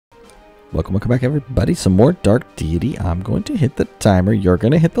Welcome back, everybody. Some more Dark Deity. I'm going to hit the timer. You're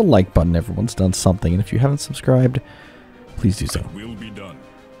going to hit the like button. Everyone's done something. And if you haven't subscribed, please do so. It will be done.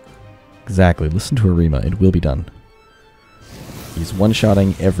 Exactly. Listen to Arima. It will be done. He's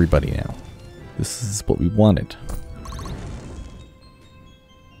one-shotting everybody now. This is what we wanted.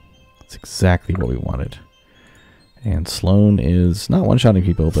 That's exactly what we wanted. And Sloan is not one-shotting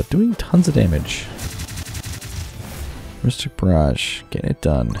people, but doing tons of damage. Mr. Barrage, getting it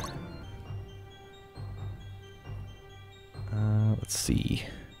done. Let's see.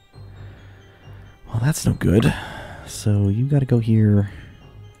 Well, that's no good. So you gotta go here.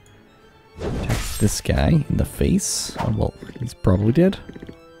 Attack this guy in the face. Oh, well, he's probably dead.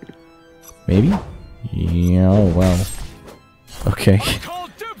 Maybe? Yeah, oh, well. Okay. I call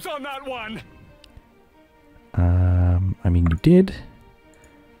dibs on that one. I mean, you did.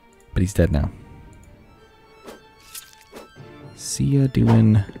 But he's dead now. See ya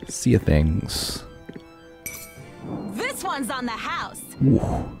doing see ya things. This one's on the house.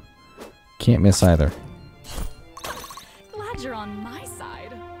 Ooh. Can't miss either. Glad you're on my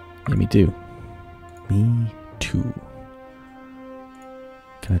side. Yeah, me too. Me too.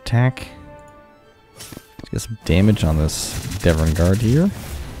 Can attack. Let's get some damage on this Devon guard here.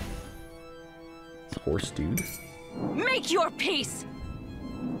 This horse dude. Make your peace.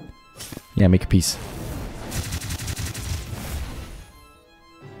 Yeah, make a piece.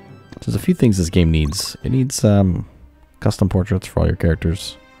 There's a few things this game needs. It needs custom portraits for all your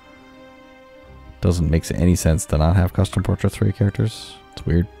characters. Doesn't make any sense to not have custom portraits for your characters. It's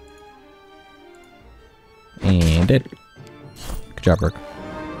weird. And dead. Good job, Brooke.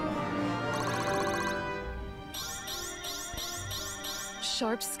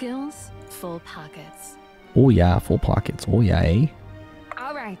 Sharp skills, full pockets. Oh yeah, full pockets. Oh yeah, eh?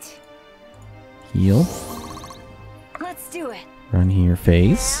 All right. Heal. Let's do it. Run here,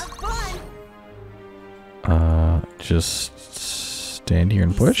 phase. Have fun. Just stand here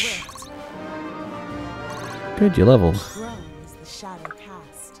and push. Good, you leveled.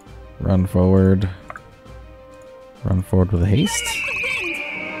 Run forward. Run forward with a haste.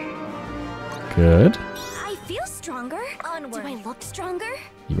 Good. I feel stronger. Onward. Do I look stronger?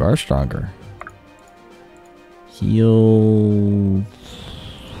 You are stronger. Heal.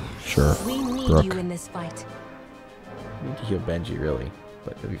 Sure. We need Brooke. you in this fight. I need to heal Benji, really,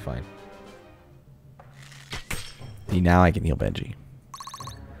 but it'll be fine. See, now I can heal Benji.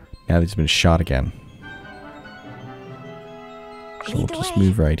 Now that he's been shot again. So we'll just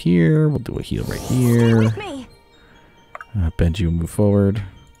move right here. We'll do a heal right here. Benji will move forward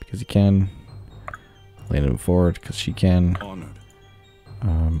because he can. Lena move forward because she can. Honored.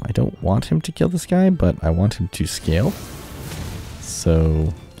 I don't want him to kill this guy, but I want him to scale.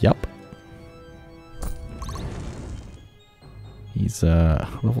 So, yep. He's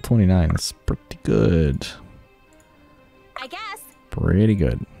level 29. That's pretty good. I guess. Pretty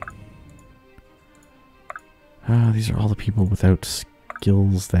good. These are all the people without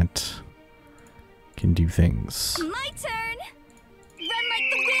skills that can do things. My turn. Run like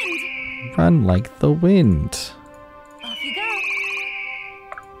the wind. Run like the wind. Off you go.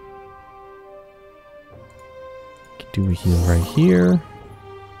 You can do a heal right here.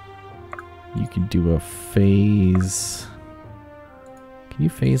 You can do a phase. Can you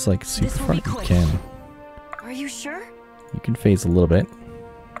phase like super far? You can. Are you sure? You can phase a little bit.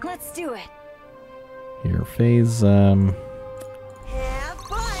 Let's do it. Here, phase Have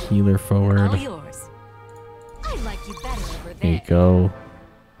fun. healer forward. All yours. I like you better over There you there. go.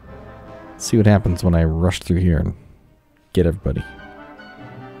 Let's see what happens when I rush through here and get everybody.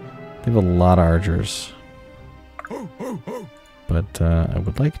 They have a lot of archers. But I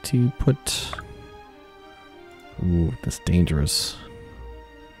would like to put... Ooh, that's dangerous.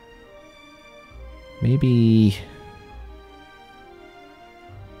 Maybe...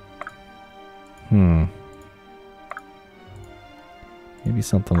 Maybe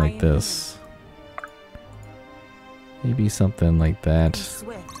something like this. Maybe something like that.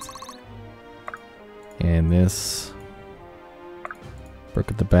 And this.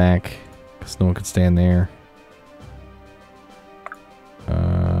 Broke at the back, because no one could stand there.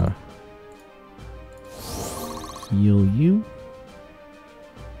 Heal you.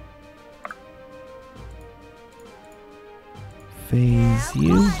 Phase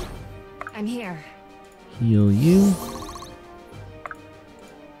you. I'm here. Heal you.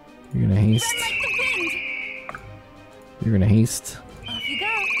 You're gonna haste. Run like the wind. You're gonna haste. Off you go.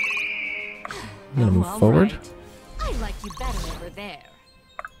 You're gonna move all forward. right. I like you better over there.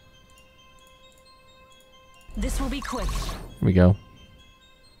 This will be quick. Here we go.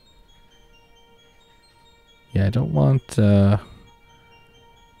 Yeah, I don't want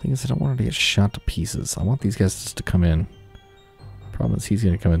Thing is, I don't want her to get shot to pieces. I want these guys just to come in. Problem is, he's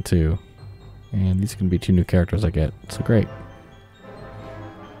going to come in too. And these are going to be 2 new characters I get. So great.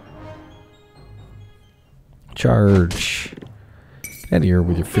 Charge. Get out of here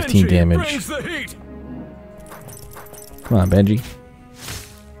with your 15 damage. Come on, Benji.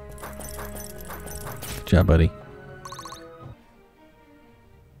 Good job, buddy.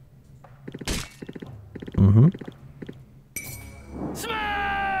 Mm-hmm.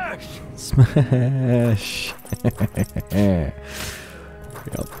 Smash! Smash!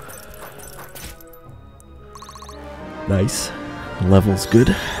 Yep. Nice. Level's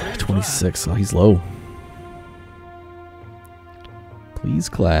good. 26. Oh, he's low. Please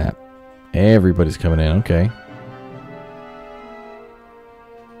clap. Everybody's coming in. Okay.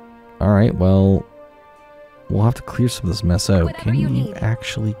 Alright, well, we'll have to clear some of this mess out. Can you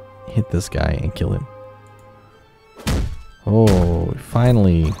actually hit this guy and kill him? Oh,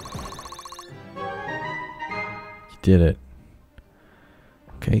 finally. You did it.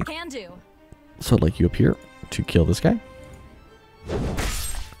 Okay. Can do. So I'd like you up here to kill this guy.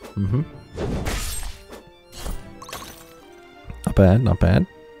 Mm-hmm. Not bad, not bad.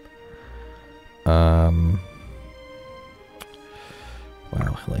 Wow,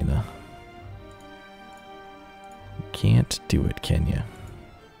 Helena. You can't do it, can you?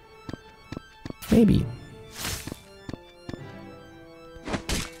 Maybe.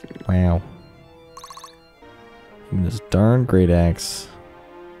 Wow. I mean, this darn great axe.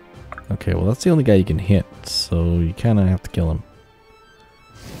 Okay, well that's the only guy you can hit, so you kind of have to kill him.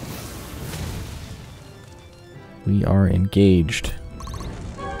 We are engaged.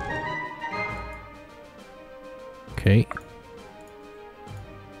 Okay.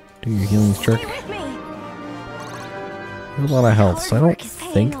 Do your healing trick. There's a lot of health, so I don't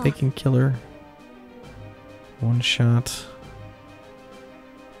think they can kill her. One shot.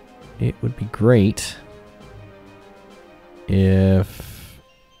 It would be great if...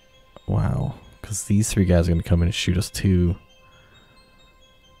 Wow. Because these 3 guys are going to come in and shoot us too.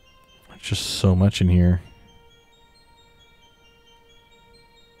 There's just so much in here.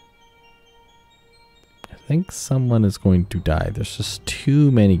 I think someone is going to die. There's just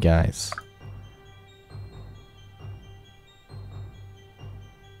too many guys.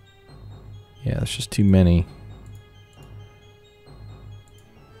 Yeah, there's just too many.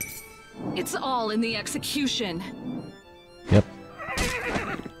 It's all in the execution. Yep.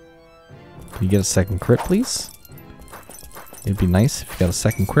 Can you get a second crit, please? It'd be nice if you got a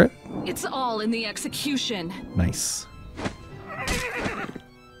second crit. It's all in the execution. Nice.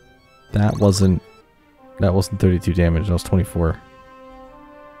 That wasn't 32 damage, that was 24.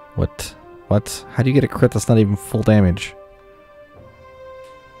 What? What? How do you get a crit that's not even full damage?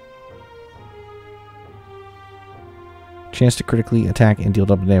 Chance to critically attack and deal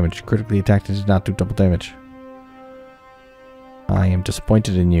double damage. Critically attacked and did not do double damage. I am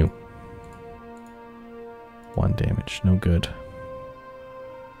disappointed in you. 1 damage. No good.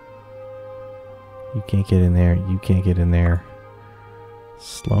 You can't get in there. You can't get in there.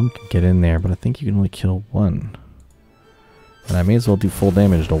 Sloan can get in there, but I think you can only kill 1. And I may as well do full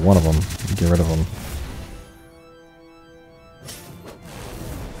damage to one of them and get rid of them.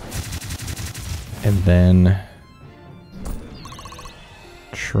 And then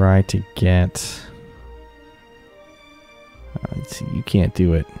try to get... let's see, you can't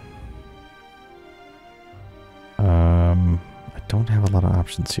do it. I don't have a lot of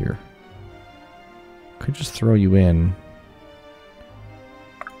options here. Could just throw you in.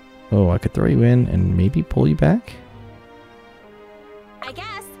 Oh, I could throw you in and maybe pull you back? I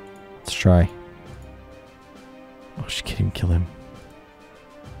guess. Let's try. Oh, she can't even kill him.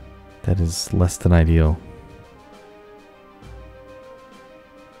 That is less than ideal.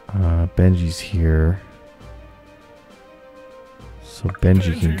 Benji's here. So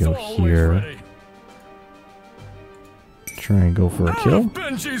Benji can go here. Ready. Try and go for a kill.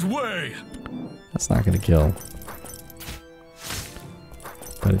 Benji's way. That's not going to kill.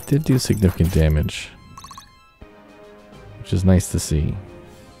 But it did do significant damage. Which is nice to see.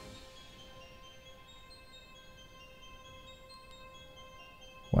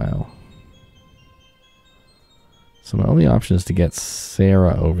 Wow. So my only option is to get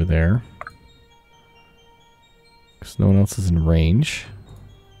Sarah over there. Because no one else is in range.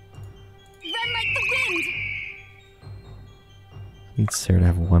 Run like the wind. Need Sarah to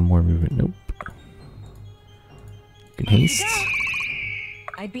have one more movement. Nope. You can haste.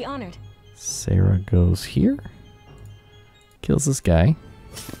 I'd be honored. Sarah goes here. Kills this guy.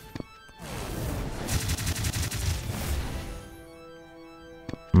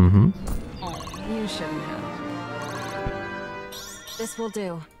 Mm-hmm. Oh, you shouldn't have. This will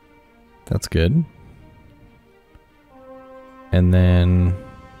do. That's good. And then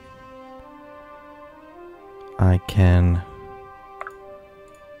I can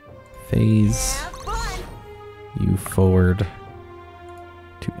phase Have fun. you forward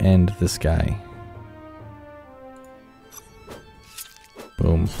to end this guy.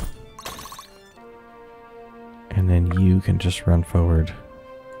 Boom. And then you can just run forward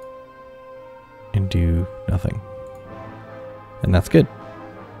and do nothing. And that's good.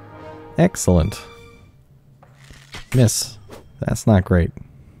 Excellent. Miss. That's not great.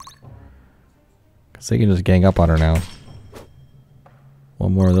 Because they can just gang up on her now.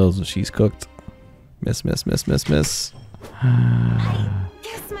 One more of those and she's cooked. Miss, miss, miss, miss, miss.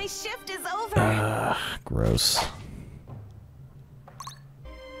 Guess my shift is over. Gross.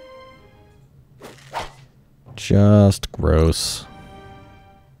 Just gross.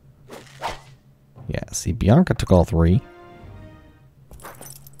 Yeah, see, Bianca took all three.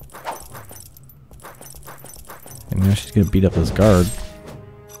 And now she's gonna beat up this guard.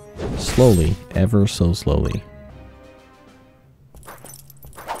 Slowly, ever so slowly.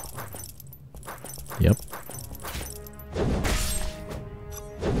 Yep.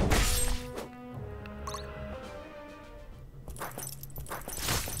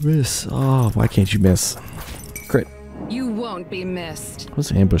 Miss. Oh, why can't you miss? Crit. You won't be missed.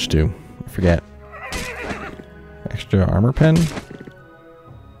 What's ambush do? I forget. Extra armor pen?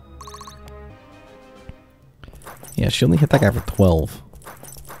 Yeah, she only hit that guy for 12.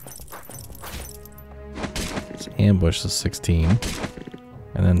 So ambush is 16.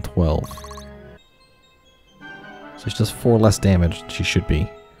 And then 12. So she does 4 less damage than she should be.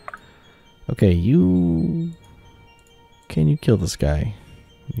 Okay, you... Can you kill this guy?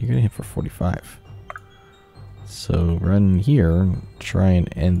 You're gonna hit for 45. So run here and try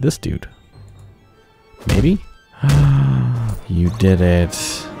and end this dude. Maybe? You did it.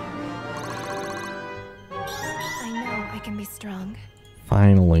 I know I can be strong.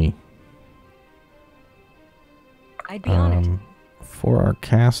 Finally. I'd be honored. For our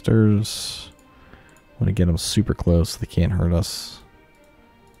casters, I want to get them super close so they can't hurt us.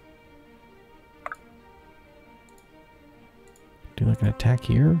 Do like an attack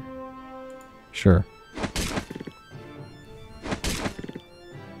here? Sure.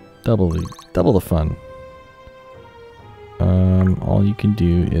 Double the fun. All you can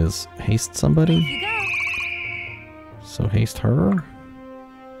do is haste somebody. You go. So haste her. Run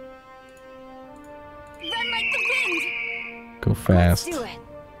like the wind. Go fast. Let's do it.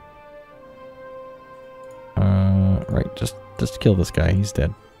 Right, just kill this guy. He's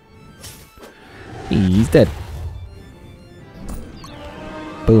dead. He's dead.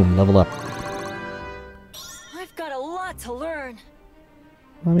 Boom, level up. I've got a lot to learn.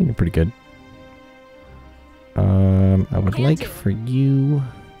 I think you're pretty good. I would like for you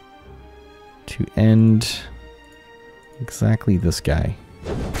to end exactly this guy.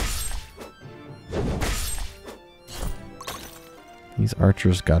 These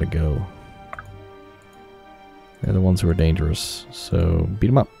archers gotta go. They're the ones who are dangerous, so beat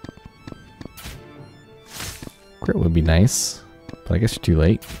them up. Crit would be nice, but I guess you're too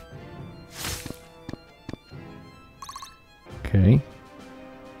late. Okay.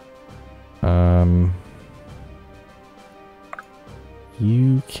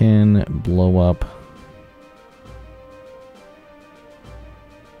 You can blow up.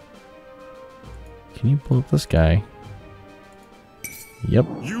 Can you blow up this guy? Yep.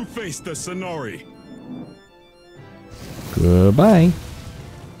 You face the Sonori. Goodbye.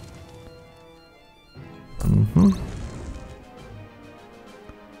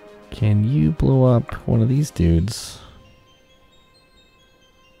 Can you blow up one of these dudes?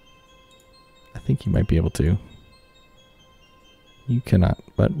 I think you might be able to. You cannot,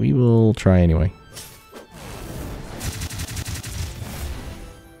 but we will try anyway.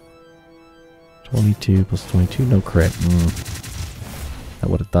 (22 plus 22), no crit. That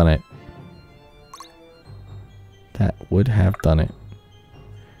would have done it. That would have done it.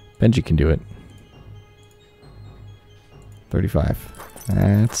 Benji can do it. 35.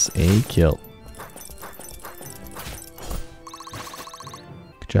 That's a kill.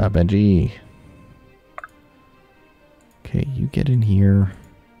 Good job, Benji. Okay, you get in here.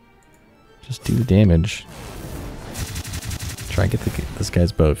 Just do the damage. Try and get this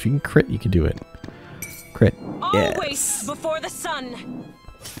guy's bow. If you can crit, you can do it. Crit. Always before the sun.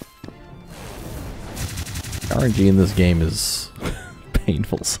 RNG in this game is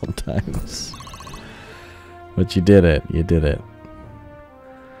painful sometimes. But you did it. You did it.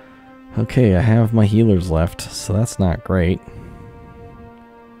 Okay, I have my healers left, so that's not great.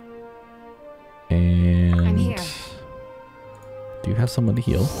 And I'm here. do do have someone to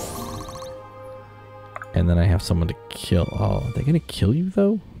heal. And then I have someone to kill. Oh, are they gonna kill you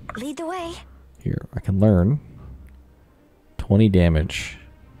though? Lead the way. Here, I can learn. 20 damage.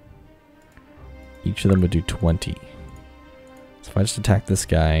 Each of them would do 20. So if I just attack this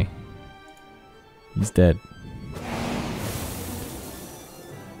guy, he's dead.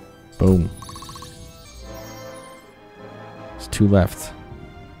 Boom. There's 2 left.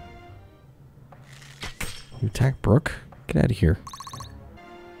 You attack Brooke? Get out of here.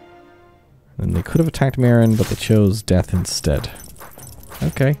 And they could have attacked Marin, but they chose death instead.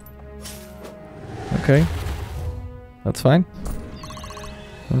 Okay. Okay. That's fine.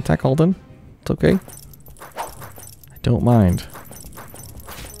 I'll attack Alden. It's okay. I don't mind.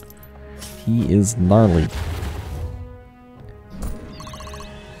 He is gnarly.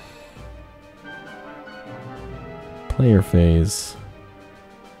 Player phase.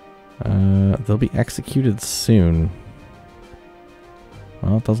 They'll be executed soon.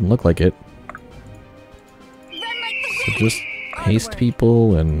 Well, it doesn't look like it. So just haste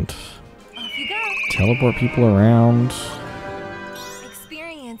people and teleport people around.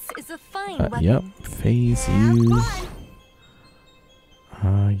 Experience is a fine weapon. Yep, phase you.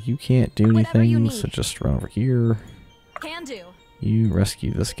 You can't do anything, so just run over here. Can do. You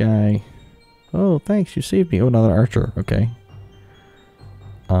rescue this guy. Oh, thanks, you saved me. Oh, another archer. Okay.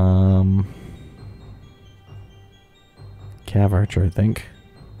 Cav archer, I think.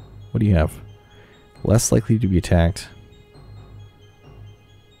 What do you have? Less likely to be attacked.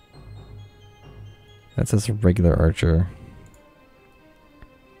 That says a regular archer.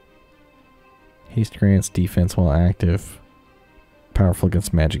 Haste grants defense while active. Powerful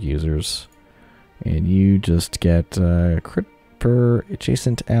against magic users. And you just get crit per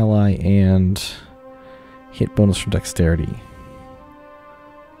adjacent ally and hit bonus from dexterity.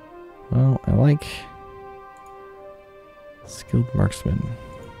 Well, I like skilled marksman.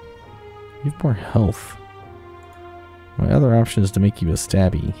 You have more health. My other option is to make you a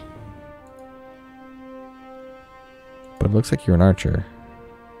stabby. But it looks like you're an archer.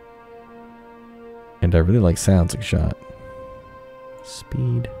 And I really like silencing shot.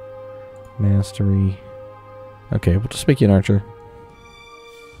 Speed. Mastery. Okay, we'll just make you an archer.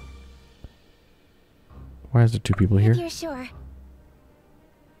 Why is there 2 people here? You're sure.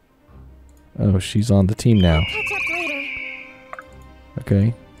 Oh, she's on the team now. Catch up later.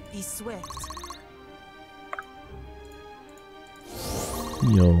 Okay. Be swift.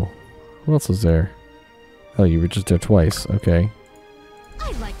 Yo. Who else was there? Oh, you were just there twice. Okay.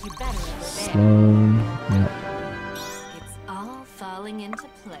 I'd like you better over there. Sloan. Yep. It's all falling into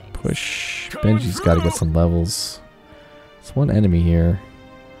place. Push. Benji's got to get some levels. There's one enemy here.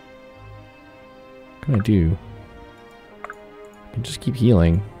 What can I do? I can just keep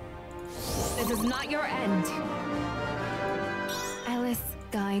healing. This is not your end. Alice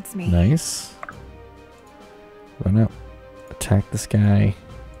guides me. Nice. Run up. Attack this guy.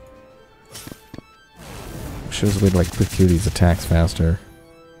 Shows a way to like click through these attacks faster.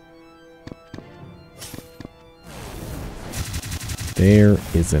 There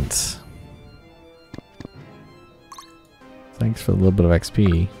isn't. Thanks for a little bit of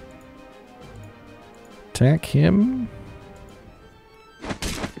XP. Attack him.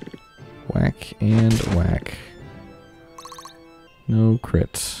 Whack and whack. No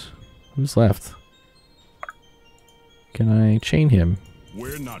crit. Who's left? Can I chain him?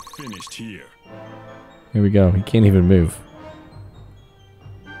 We're not finished here. Here we go. He can't even move.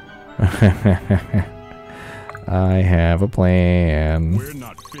 I have a plan. We're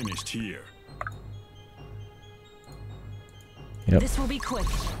not finished here. Yep. This will be quick.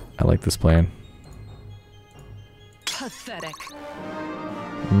 I like this plan. Pathetic.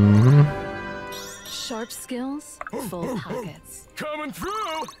 Mm-hmm. Sharp skills, full pockets. Coming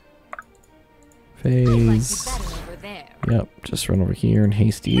through. Phase. Better over there. Yep. Just run over here and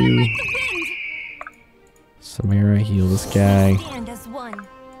haste you. Like the wind. Samara, heal this guy. Stand as one.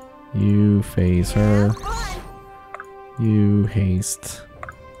 You phase her. Run. You haste.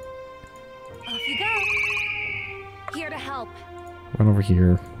 Off you go. Here to help. Run over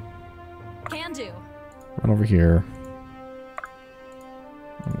here. Can do. Run over here.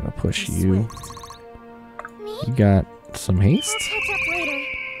 I'm gonna push you. Me? You got some haste? Catch up later.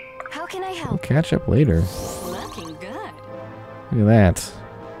 How can I We'll help? catch up later. Looking good. Look at that.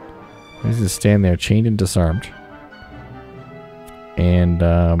 He's just stand there, chained and disarmed. And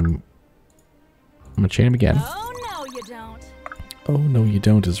I'm gonna chain him again. Oh no, you don't. Oh no, you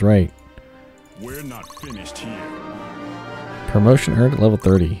don't is right. We're not finished here. Promotion earned at level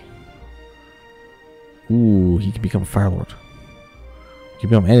 30. Ooh, he can become a Fire Lord. He can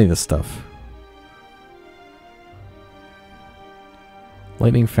become any of this stuff.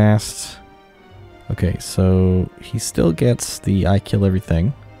 lightning fast. Okay, so he still gets the I kill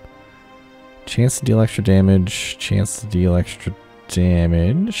everything. Chance to deal extra damage. Chance to deal extra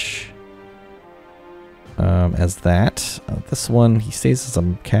damage. As that. This one, he stays as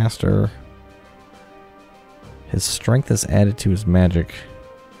a caster. His strength is added to his magic.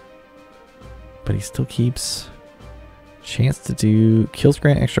 But he still keeps chance to do kills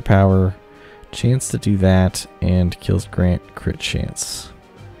grant extra power, chance to do that, and kills grant crit chance.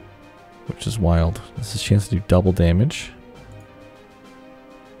 Which is wild. This is chance to do double damage.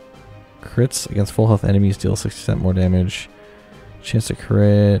 Crits against full health enemies deal 60% more damage. Chance to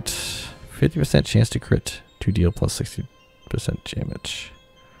crit, 50% chance to crit to deal plus 60% damage.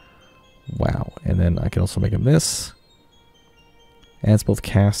 Wow. And then I can also make him this. Adds both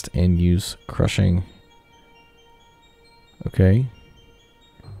cast and use crushing. Okay.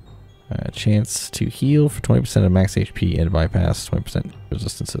 Chance to heal for 20% of max HP and bypass 20%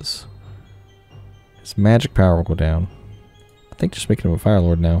 resistances. His magic power will go down. I think just making him a Fire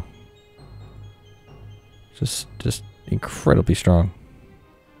Lord now. Just incredibly strong.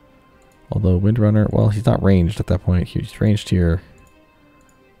 Although Windrunner, well, he's not ranged at that point. He's ranged here.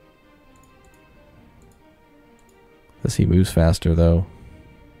 Let's see, he moves faster though.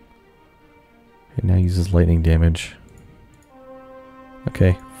 And now uses lightning damage.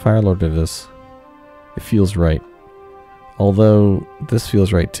 Okay, Fire Lord did this. It feels right. Although, this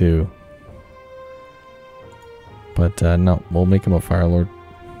feels right too. But no, we'll make him a Fire Lord.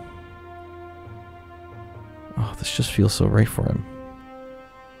 Oh, this just feels so right for him.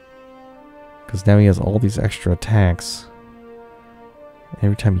 Because now he has all these extra attacks.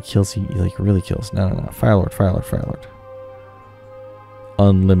 Every time he kills, he like really kills. No. Fire Lord, Fire Lord, Fire Lord.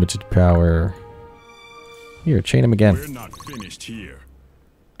 Unlimited power. Here, chain him again. We're not finished here.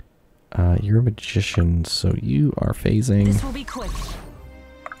 You're a magician, so you are phasing. This will be quick.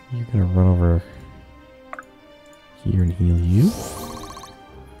 You're gonna run over here and heal you.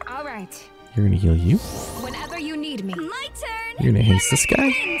 All right. You're gonna heal you. Whenever you need me. My turn. You're gonna haste this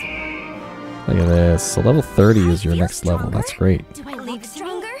guy. Look at this. So level 30 is your next level. That's great. Do I look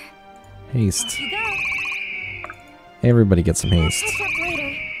stronger? Haste. You go. Everybody gets some haste. Catch up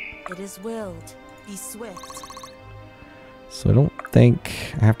later. It is willed. Be swift. So I don't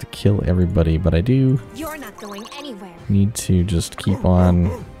think I have to kill everybody, but I do You're not going anywhere. need to just keep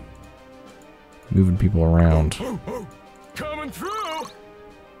on moving people around. Coming through.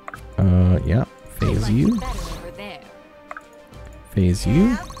 Yeah. Phase you. Better over there. Phase you.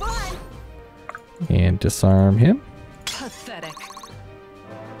 Have fun. And disarm him. Pathetic.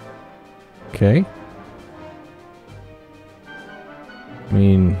 Okay. I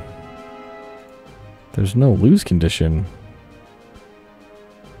mean, there's no lose condition.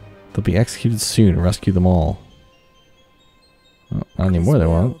 They'll be executed soon. Rescue them all. Oh, not anymore, they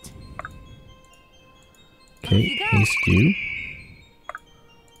won't. Okay, haste you.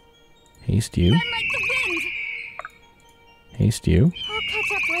 Haste you. Run like the wind. Haste you. I'll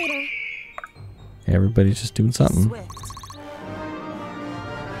catch up later. Everybody's just doing something. Swift.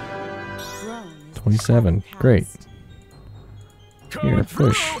 Throne is 27. Great. Here, Coming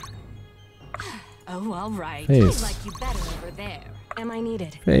push. Oh, all right. Phase. I like you better over there. Am I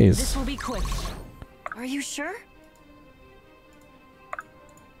needed? Phase. This will be quick. Are you sure?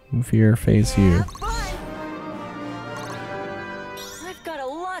 Move here, phase you. Have fun. I've got a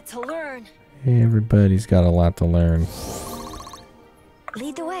lot to learn. Everybody's got a lot to learn.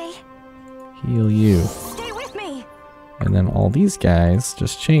 Lead the way. Heal you. Stay with me. And then all these guys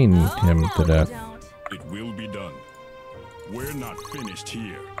just chain him to death. It will be done. We're not finished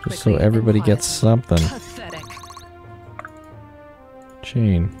here. Just so everybody gets something. Pathetic.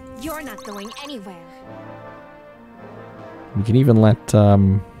 Chain. You're not going anywhere. We can even let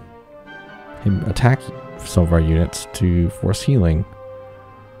him attack some of our units to force healing.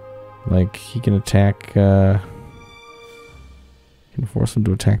 Like, he can attack, can force him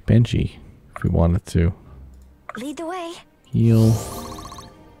to attack Benji if we wanted to. Lead the way. Heal.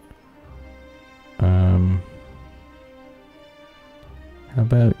 How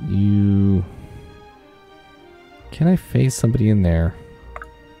about you... Can I phase somebody in there?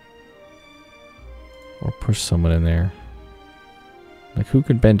 Or push someone in there? Like, who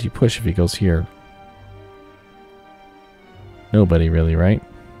could Benji push if he goes here? Nobody really, right?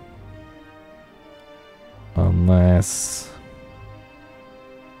 Unless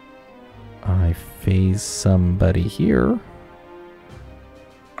I phase somebody here.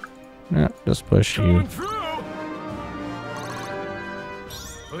 Nah, just push you. Coming through.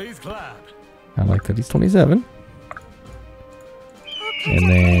 Please clap. I like that he's 27. And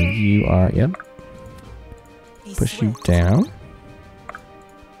then you are, yep, Be push you swift. down.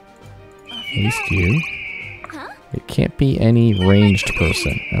 Haste you. Huh? It can't be any ranged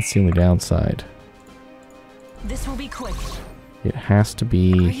person. That's the only downside. This will be quick. It has to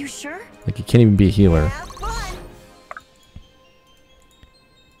be... Are you sure? Like, it can't even be a healer. Have fun.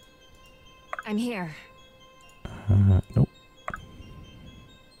 I'm here. Nope.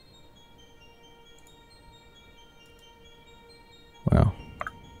 Wow.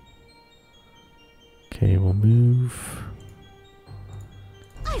 Okay, we'll move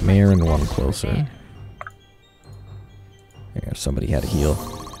Marin one closer. There, somebody had a heal.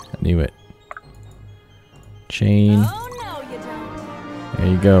 I knew it. Chain. Oh no, you don't. There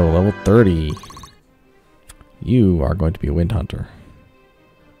you go, level 30. You are going to be a Wind Hunter.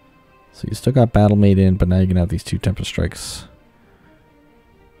 So you still got Battle Maiden, but now you're going to have these 2 Tempest Strikes.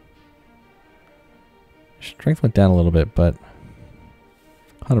 Strength went down a little bit, but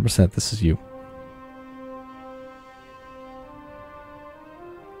 100% this is you.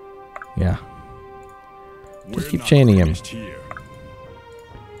 Yeah. Just keep chaining him.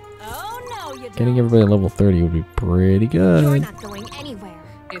 Oh no, you don't. Getting everybody at level 30 would be pretty You're good. not going anywhere.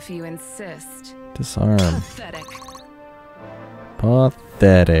 If you insist. Disarm. Pathetic.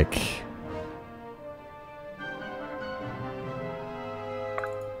 Pathetic.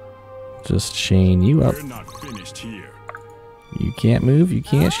 Just chain you up. We're not finished here. You can't move, you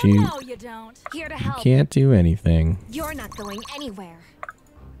can't shoot, No, you don't. Here to you help. can't do anything. You're not going anywhere.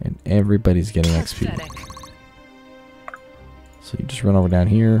 And everybody's getting XP. Pathetic. So you just run over down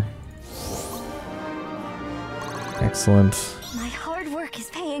here. Excellent. My hard work is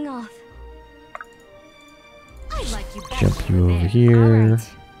paying off. I like you better. Jump you over All here. right.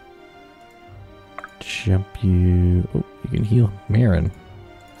 Jump you... Oh, you can heal Marin.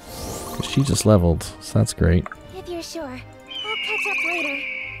 'Cause she just leveled, so that's great. If you're sure, I'll catch up later.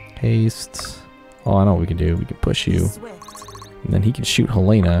 Haste. Oh, I know what we can do. We can push Be you. swift. And then he can shoot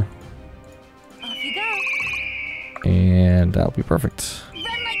Helena. Off you go. And that'll be perfect. Run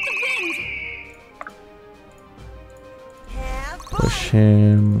like the wind. Have fun. Push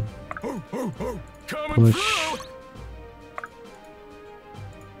him. Coming Push. through.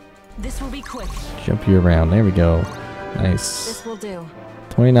 This will be quick. Jump you around. There we go. Nice. This will do.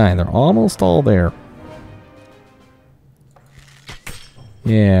 29. They're almost all there.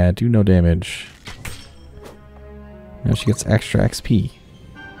 Yeah, do no damage. Now she gets extra XP.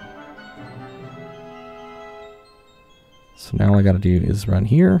 So now all I gotta do is run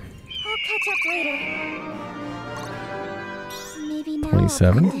here. I'll catch up later. Maybe now.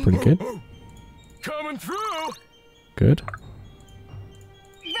 27. Pretty good. Coming through. Good. Run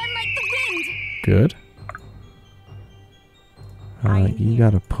like the wind. Good. I'm You here.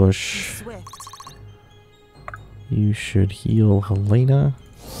 gotta Be push. swift. You should heal Helena.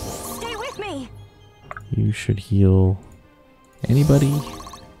 Stay with me. You should heal anybody.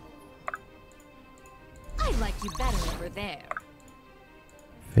 I like you better over there.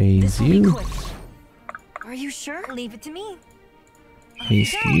 Phase This will be you. quick. Are you sure? Leave it to me.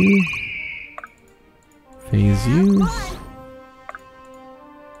 Haste you. Phase you.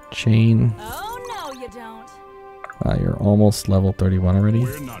 Chain. Oh no, you don't. Wow, you're almost level 31 already.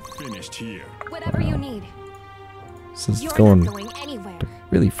 We're not finished here. Whatever Wow. you need. This is You're going not going anywhere.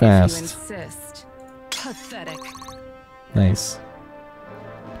 really If you fast. insist. Pathetic. Nice.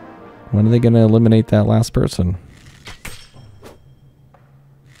 When are they going to eliminate that last person?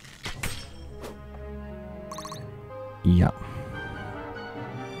 Yeah.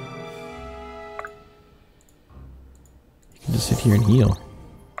 You can just sit here and heal.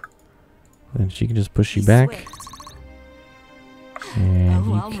 Then she can just push you Be back. swift. And Oh,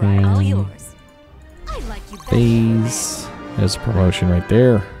 you all right, all can yours. I like you better. phase. There's a promotion right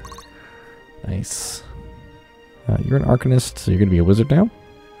there. Nice. You're an Arcanist, so you're going to be a wizard now.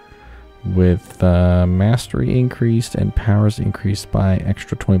 With mastery increased and powers increased by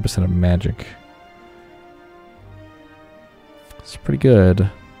extra 20% of magic. It's pretty good.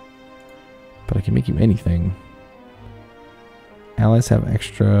 But I can make you anything. Allies have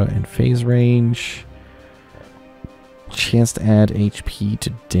extra and phase range. Chance to add HP to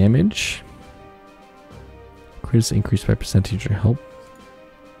damage. Crits increased by percentage or help.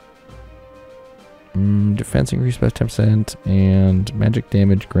 Defense increased by 10%. And magic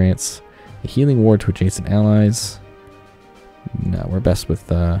damage grants a healing ward to adjacent allies. No, we're best with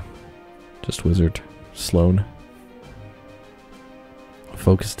just wizard. Sloan.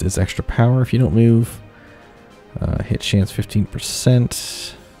 Focused is extra power if you don't move. Hit chance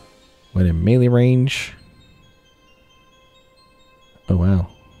 15%. When in melee range. Oh wow.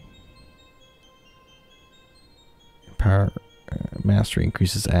 Power mastery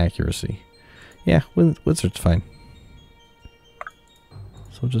increases accuracy. Yeah, wizard's fine.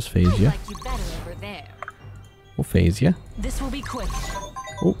 So we'll just phase you. Like you better over there. We'll phase you. This will be quick.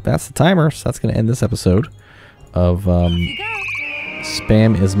 Oh, that's the timer. So that's going to end this episode of You go.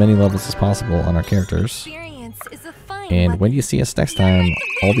 spam as many levels as possible on our characters. Experience is a fine And weapon. when you see us next time,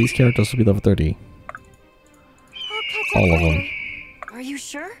 all these characters will be level 30. I'll catch up All of later. them. Are you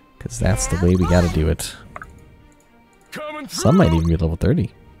sure? Because that's the way we got to do it. Coming through. Some might even be level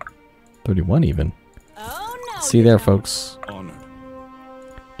 30. 31 even. Oh no. See you there, folks. Honored.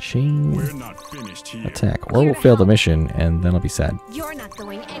 Chain We're not finished here. attack. Or we'll fail the mission, and then I'll be sad. You're not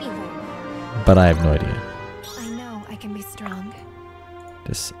going anywhere. But I have no idea. I know I can be strong.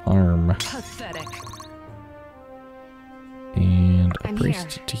 Disarm. Pathetic. And a I'm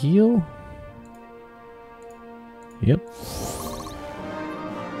priest here. to heal. Yep.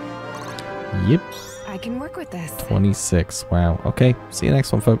 Yep. I can work with this. 26. Wow. Okay. See you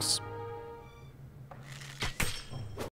next one, folks.